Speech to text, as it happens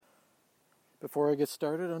Before I get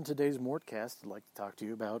started on today's Mortcast, I'd like to talk to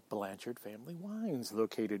you about Blanchard Family Wines,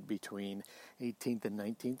 located between 18th and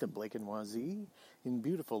 19th and Blake and Wazee in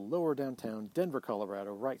beautiful lower downtown Denver,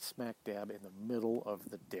 Colorado, right smack dab in the middle of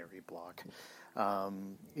the dairy block.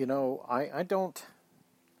 I don't,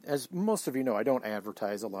 as most of you know, I don't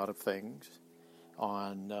advertise a lot of things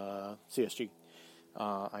on CSG.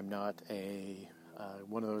 I'm not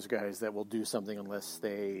one of those guys that will do something unless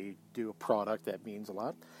they do a product that means a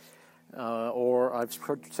lot. Or I've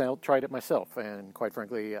tried it myself, and quite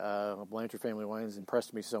frankly, Blanchard Family Wines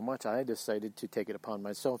impressed me so much, I decided to take it upon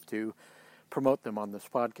myself to promote them on this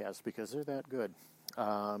podcast because they're that good.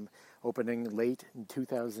 Opening late in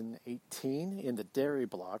 2018 in the Dairy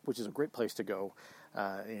Block, which is a great place to go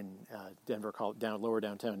in Denver, lower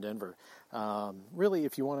downtown Denver. Really,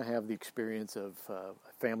 if you want to have the experience of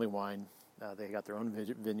family wine, they got their own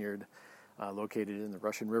vineyard located in the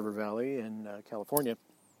Russian River Valley in California.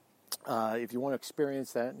 If you want to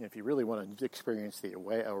experience that, and if you really want to experience the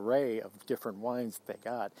array of different wines that they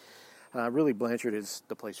got, really Blanchard is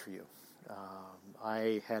the place for you.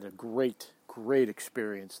 I had a great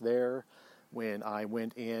experience there when I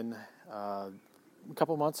went in a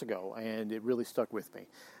couple months ago, and it really stuck with me.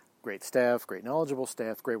 Great staff, great knowledgeable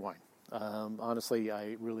staff, great wine. Honestly,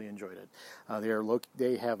 I really enjoyed it.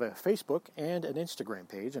 They have a Facebook and an Instagram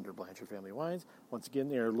page under Blanchard Family Wines. Once again,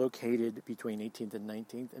 they are located between 18th and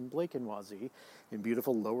 19th and Blake and Wazee in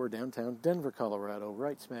beautiful lower downtown Denver, Colorado,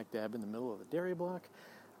 right smack dab in the middle of the dairy block,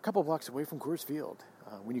 a couple blocks away from Coors Field.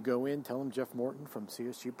 When you go in, tell them Jeff Morton from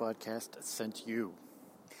CSG Podcast sent you.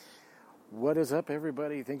 What is up,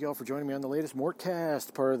 everybody? Thank you all for joining me on the latest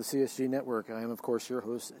Mortcast, part of the CSG network. I am, of course, your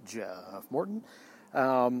host, Jeff Morton.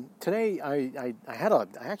 Today, I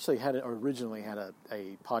actually originally had a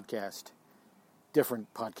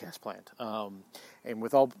different podcast planned. And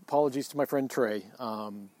with all apologies to my friend Trey, I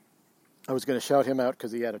was going to shout him out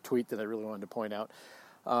because he had a tweet that I really wanted to point out.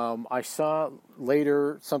 I saw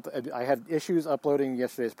later something. I had issues uploading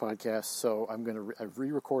yesterday's podcast, so I've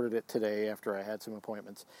re-recorded it today after I had some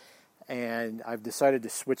appointments. And I've decided to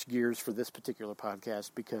switch gears for this particular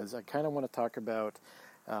podcast because I kind of want to talk about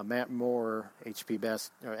Matt Moore, at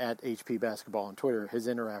HP Basketball on Twitter, his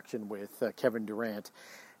interaction with Kevin Durant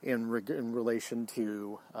in relation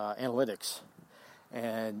to analytics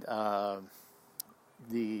and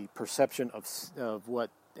the perception of what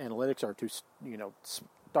analytics are to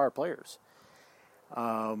star players.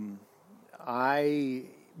 I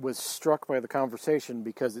was struck by the conversation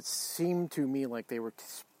because it seemed to me like they were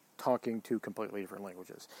talking two completely different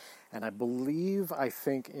languages. And I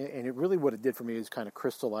think, and it really what it did for me is kind of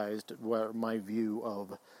crystallized my view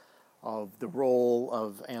of the role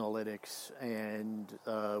of analytics and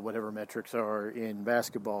whatever metrics are in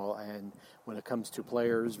basketball and when it comes to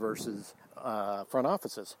players versus front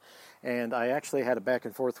offices. And I actually had a back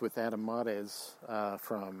and forth with Adam Mares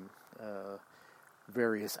from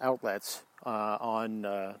various outlets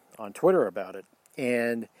on Twitter about it.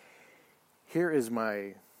 And here is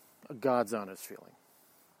my God's honest feeling.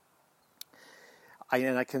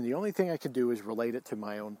 The only thing I can do is relate it to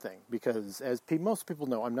my own thing, because as most people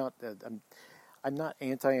know, I'm not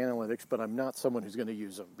anti-analytics, but I'm not someone who's going to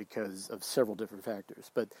use them because of several different factors.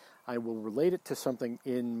 But I will relate it to something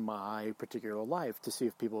in my particular life to see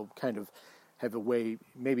if people kind of have a way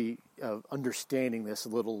maybe of understanding this a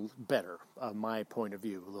little better, my point of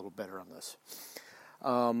view a little better on this.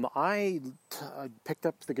 I picked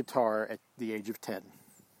up the guitar at the age of 10.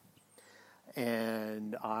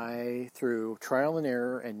 And through trial and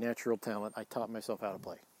error and natural talent, I taught myself how to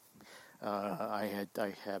play. I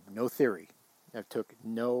have no theory. I took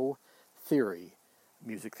no theory,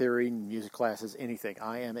 music classes, anything.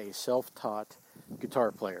 I am a self-taught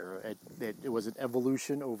guitar player. It was an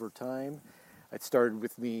evolution over time. It started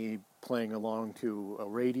with me playing along to a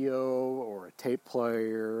radio or a tape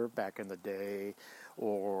player back in the day,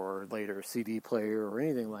 or later a CD player or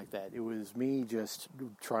anything like that. It was me just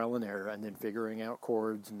trial and error and then figuring out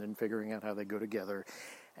chords and then figuring out how they go together.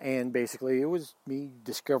 And basically it was me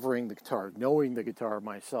discovering the guitar, knowing the guitar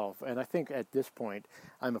myself. And I think at this point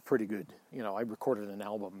I'm a pretty good, I recorded an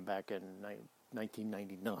album back in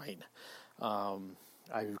 1999.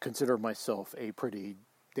 I consider myself a pretty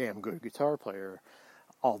damn good guitar player,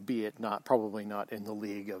 albeit probably not in the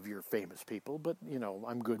league of your famous people, but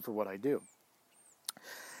I'm good for what I do.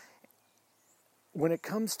 When it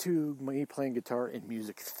comes to me playing guitar in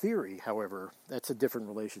music theory, however, that's a different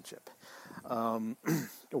relationship. A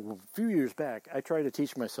few years back, I tried to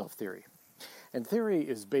teach myself theory. And theory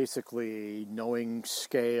is basically knowing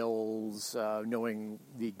scales, knowing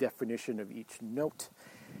the definition of each note,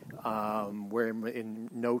 where in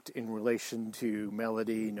note in relation to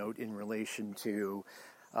melody, note in relation to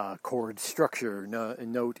chord structure,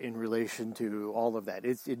 note in relation to all of that.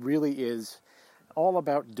 It really is all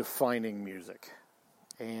about defining music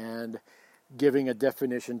and giving a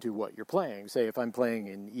definition to what you're playing. Say if I'm playing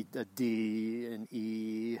in a D, an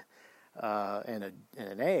E, and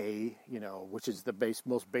an A, which is the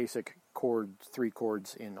most basic three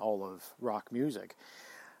chords in all of rock music.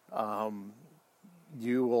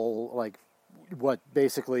 You will, like, what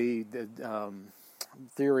basically the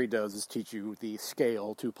theory does is teach you the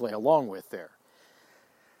scale to play along with there.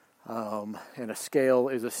 And a scale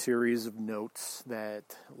is a series of notes that,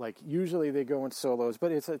 like, usually they go in solos,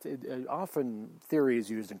 but often theory is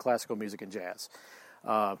used in classical music and jazz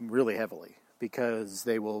really heavily, because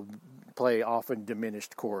they will play often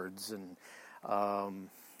diminished chords, and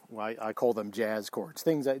I call them jazz chords.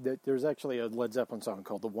 There's actually a Led Zeppelin song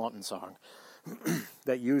called the Wanton Song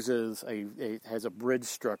that has a bridge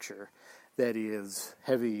structure that is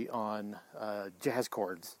heavy on jazz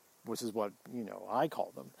chords, which is what I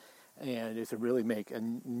call them, and it's to really make a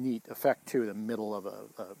neat effect to the middle of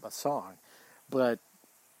a song. But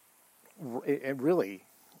it really,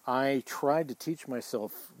 I tried to teach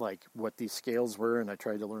myself like what these scales were, and I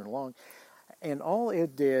tried to learn along, and all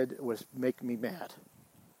it did was make me mad.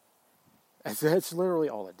 That's literally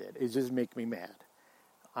all it did. It just make me mad.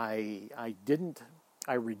 I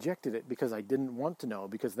rejected it because I didn't want to know,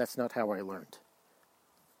 because that's not how I learned.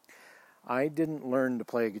 I didn't learn to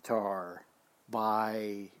play guitar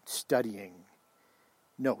by studying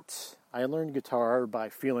notes. I learned guitar by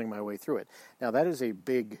feeling my way through it. Now that is a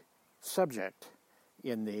big subject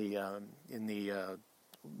in the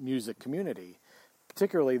music community,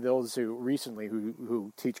 particularly those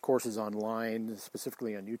who teach courses online,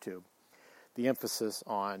 specifically on YouTube. The emphasis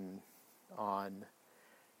on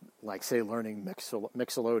like, say, learning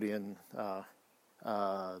Mixolydian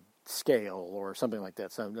scale or something like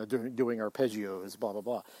that. So doing arpeggios, blah, blah,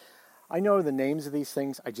 blah. I know the names of these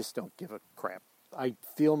things. I just don't give a crap. I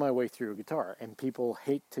feel my way through a guitar, and people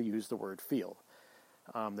hate to use the word feel.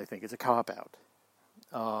 They think it's a cop-out.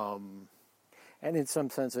 And in some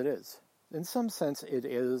sense it is. In some sense it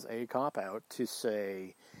is a cop-out to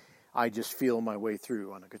say, I just feel my way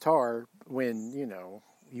through on a guitar, when,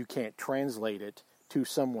 you can't translate it to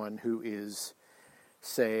someone who is,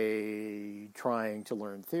 say, trying to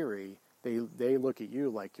learn theory. They look at you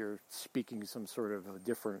like you're speaking some sort of a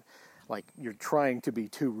different, like you're trying to be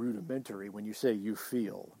too rudimentary when you say you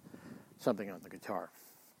feel something on the guitar.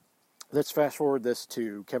 Let's fast forward this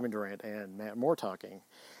to Kevin Durant and Matt Moore talking,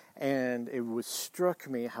 and it struck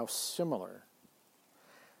me how similar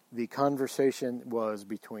the conversation was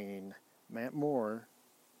between Matt Moore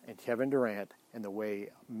and Kevin Durant, and the way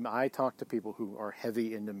I talk to people who are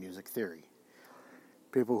heavy into music theory,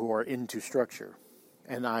 people who are into structure.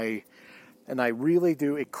 And I really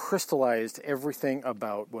do, it crystallized everything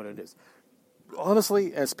about what it is.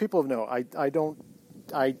 Honestly, as people know, I don't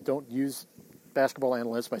use basketball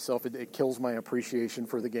analysts myself. It kills my appreciation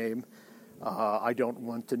for the game. I don't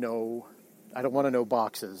want to know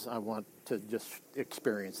boxes. I want to just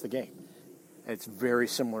experience the game. And it's very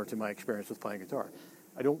similar to my experience with playing guitar.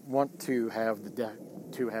 I don't want to have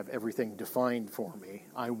everything defined for me.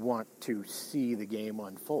 I want to see the game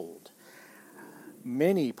unfold.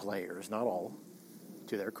 Many players, not all,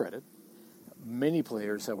 to their credit, many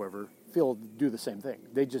players, however, do the same thing.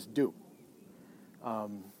 They just do.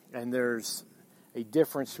 And there's a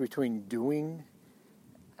difference between doing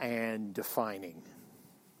and defining.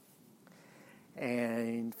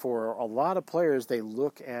 And for a lot of players, they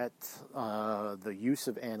look at the use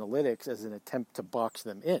of analytics as an attempt to box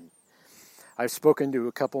them in. I've spoken to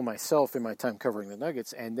a couple myself in my time covering the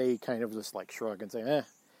Nuggets, and they kind of just like shrug and say,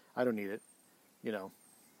 I don't need it,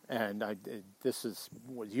 And this was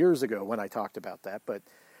years ago when I talked about that, but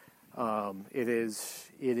it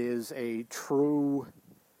is a true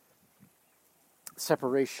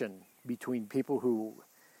separation between people who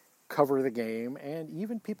cover the game and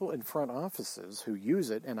even people in front offices who use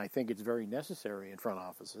it, and I think it's very necessary in front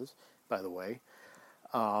offices, by the way.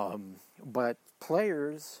 But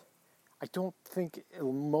players, I don't think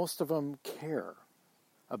most of them care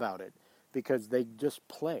about it, because they just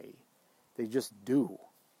play. They just do,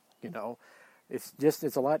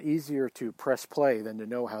 It's a lot easier to press play than to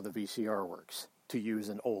know how the VCR works, to use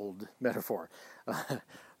an old metaphor.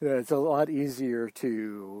 It's a lot easier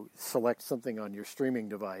to select something on your streaming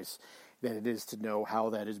device than it is to know how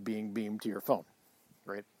that is being beamed to your phone,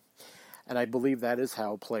 right? And I believe that is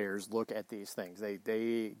how players look at these things.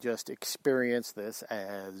 They just experience this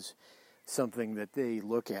as something that they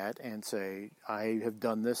look at and say, I have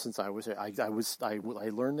done this since I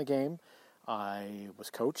learned the game, I was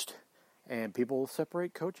coached, and people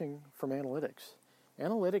separate coaching from analytics.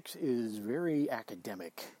 Analytics is very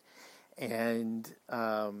academic, and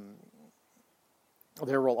there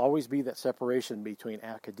will always be that separation between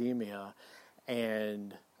academia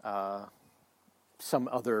and some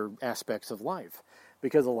other aspects of life,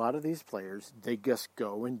 because a lot of these players, they just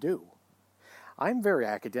go and do. I'm very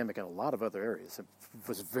academic in a lot of other areas. I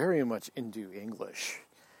was very much into English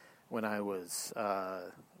when I was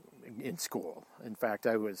in school. In fact,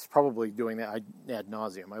 I was probably doing that ad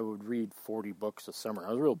nauseum. I would read 40 books a summer. I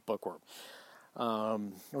was a real bookworm. I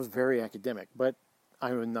was very academic, but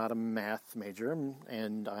I'm not a math major,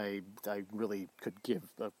 and I really could give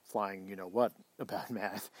a flying you-know-what about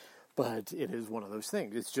math, but it is one of those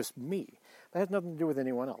things. It's just me. That has nothing to do with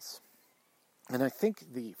anyone else. And I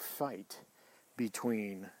think the fight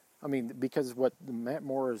because what Matt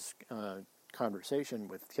Moore's conversation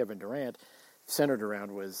with Kevin Durant centered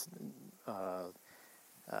around was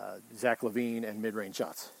Zach LaVine and mid-range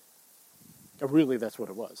shots. Really, that's what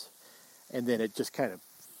it was. And then it just kind of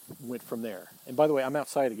went from there. And by the way, I'm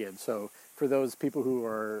outside again, so for those people who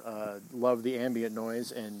love the ambient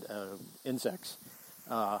noise and insects,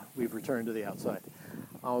 we've returned to the outside.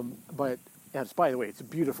 But by the way, it's a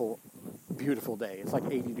beautiful, beautiful day. It's like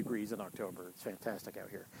 80 degrees in October. It's fantastic out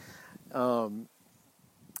here.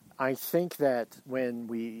 I think that when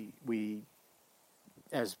we,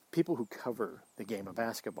 as people who cover the game of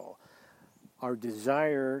basketball, our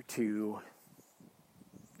desire to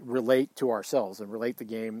relate to ourselves and relate the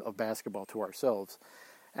game of basketball to ourselves,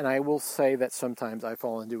 and I will say that sometimes I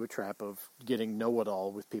fall into a trap of getting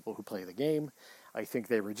know-it-all with people who play the game. I think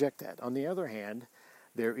they reject that. On the other hand,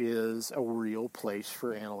 there is a real place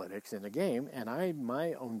for analytics in the game, and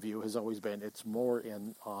my own view has always been it's more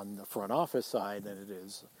on the front office side than it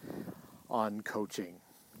is on coaching,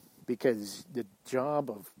 because the job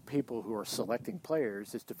of people who are selecting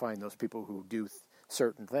players is to find those people who do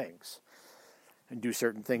certain things and do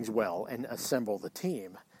certain things well and assemble the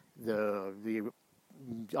team. The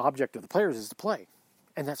object of the players is to play,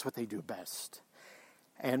 and that's what they do best.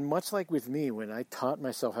 And much like with me, when I taught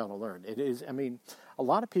myself how to learn, a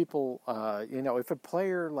lot of people, if a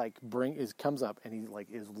player comes up and he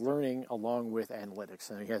is learning along with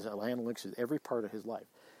analytics, and he has analytics in every part of his life,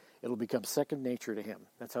 it'll become second nature to him.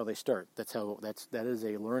 That's how they start. That is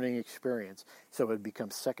a learning experience. So it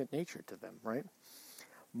becomes second nature to them, right?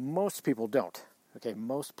 Most people don't. Okay,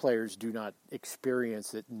 most players do not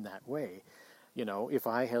experience it in that way. If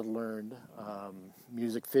I had learned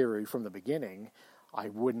music theory from the beginning, I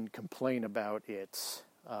wouldn't complain about its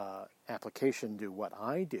application to what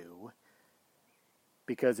I do,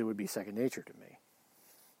 because it would be second nature to me.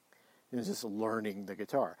 It's just learning the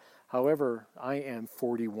guitar. However, I am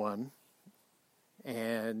 41,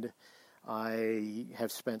 and I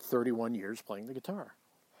have spent 31 years playing the guitar.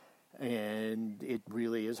 And it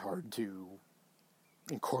really is hard to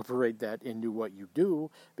incorporate that into what you do,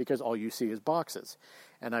 because all you see is boxes.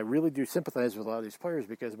 And I really do sympathize with a lot of these players,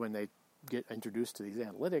 because when they get introduced to these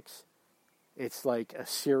analytics, it's like a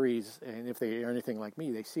series, and if they are anything like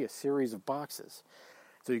me, they see a series of boxes.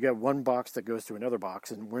 So you got one box that goes to another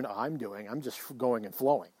box, and what I'm just going and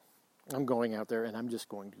flowing. I'm going out there, and I'm just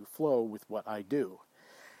going to flow with what I do.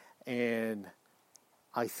 And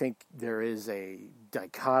I think there is a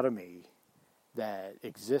dichotomy that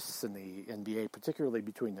exists in the NBA, particularly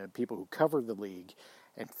between the people who cover the league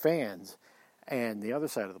and fans, and the other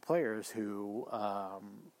side of the players who,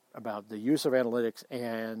 about the use of analytics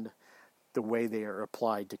and the way they are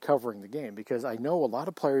applied to covering the game. Because I know a lot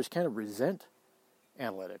of players kind of resent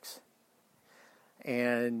analytics.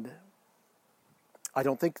 And I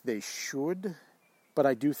don't think they should, but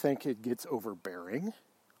I do think it gets overbearing.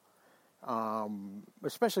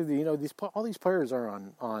 Especially, all these players are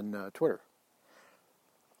on Twitter.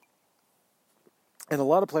 And a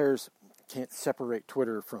lot of players can't separate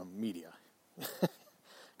Twitter from media.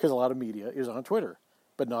 Because a lot of media is on Twitter,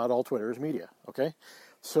 but not all Twitter is media, okay?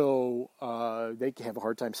 So they have a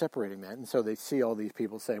hard time separating that. And so they see all these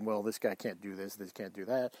people saying, well, this guy can't do this can't do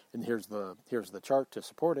that, and here's the chart to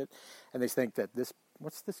support it. And they think that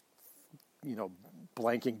what's this,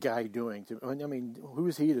 blanking guy doing? Who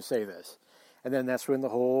is he to say this? And then that's when the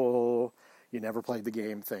whole you never played the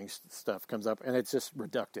game stuff comes up, and it's just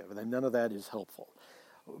reductive, and then none of that is helpful.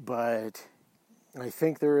 But I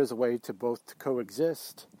think there is a way to both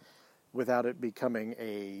coexist without it becoming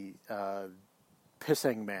a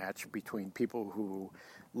pissing match between people who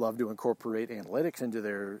love to incorporate analytics into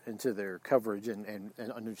their coverage and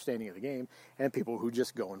understanding of the game, and people who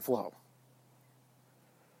just go and flow.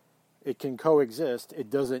 it can coexist. It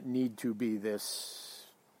doesn't need to be this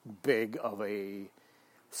big of a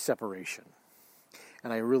separation.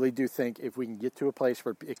 And I really do think if we can get to a place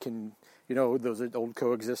where it can, those old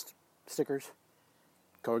coexist stickers,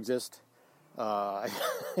 coexist,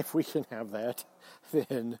 if we can have that,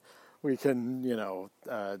 then we can,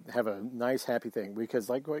 have a nice, happy thing. Because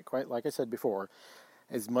like I said before,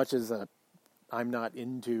 as much as I'm not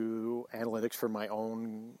into analytics for my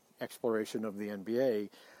own exploration of the NBA,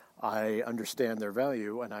 I understand their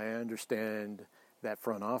value, and I understand that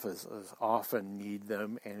front offices often need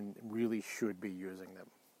them and really should be using them.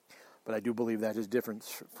 But I do believe that is different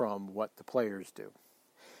from what the players do.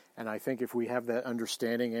 And I think if we have that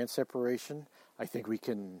understanding and separation, I think we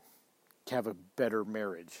can have a better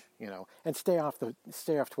marriage, and stay off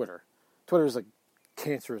Twitter. Twitter is a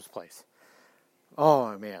cancerous place.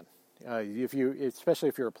 Oh man. Especially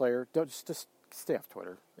if you're a player, just stay off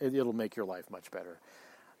Twitter. It'll make your life much better.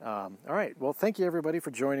 All right. Well, thank you everybody for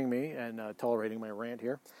joining me and tolerating my rant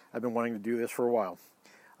here. I've been wanting to do this for a while.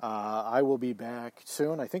 I will be back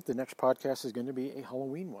soon. I think the next podcast is going to be a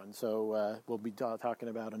Halloween one. So we'll be talking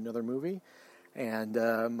about another movie and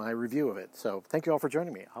my review of it. So thank you all for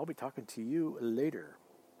joining me. I'll be talking to you later.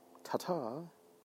 Ta-ta.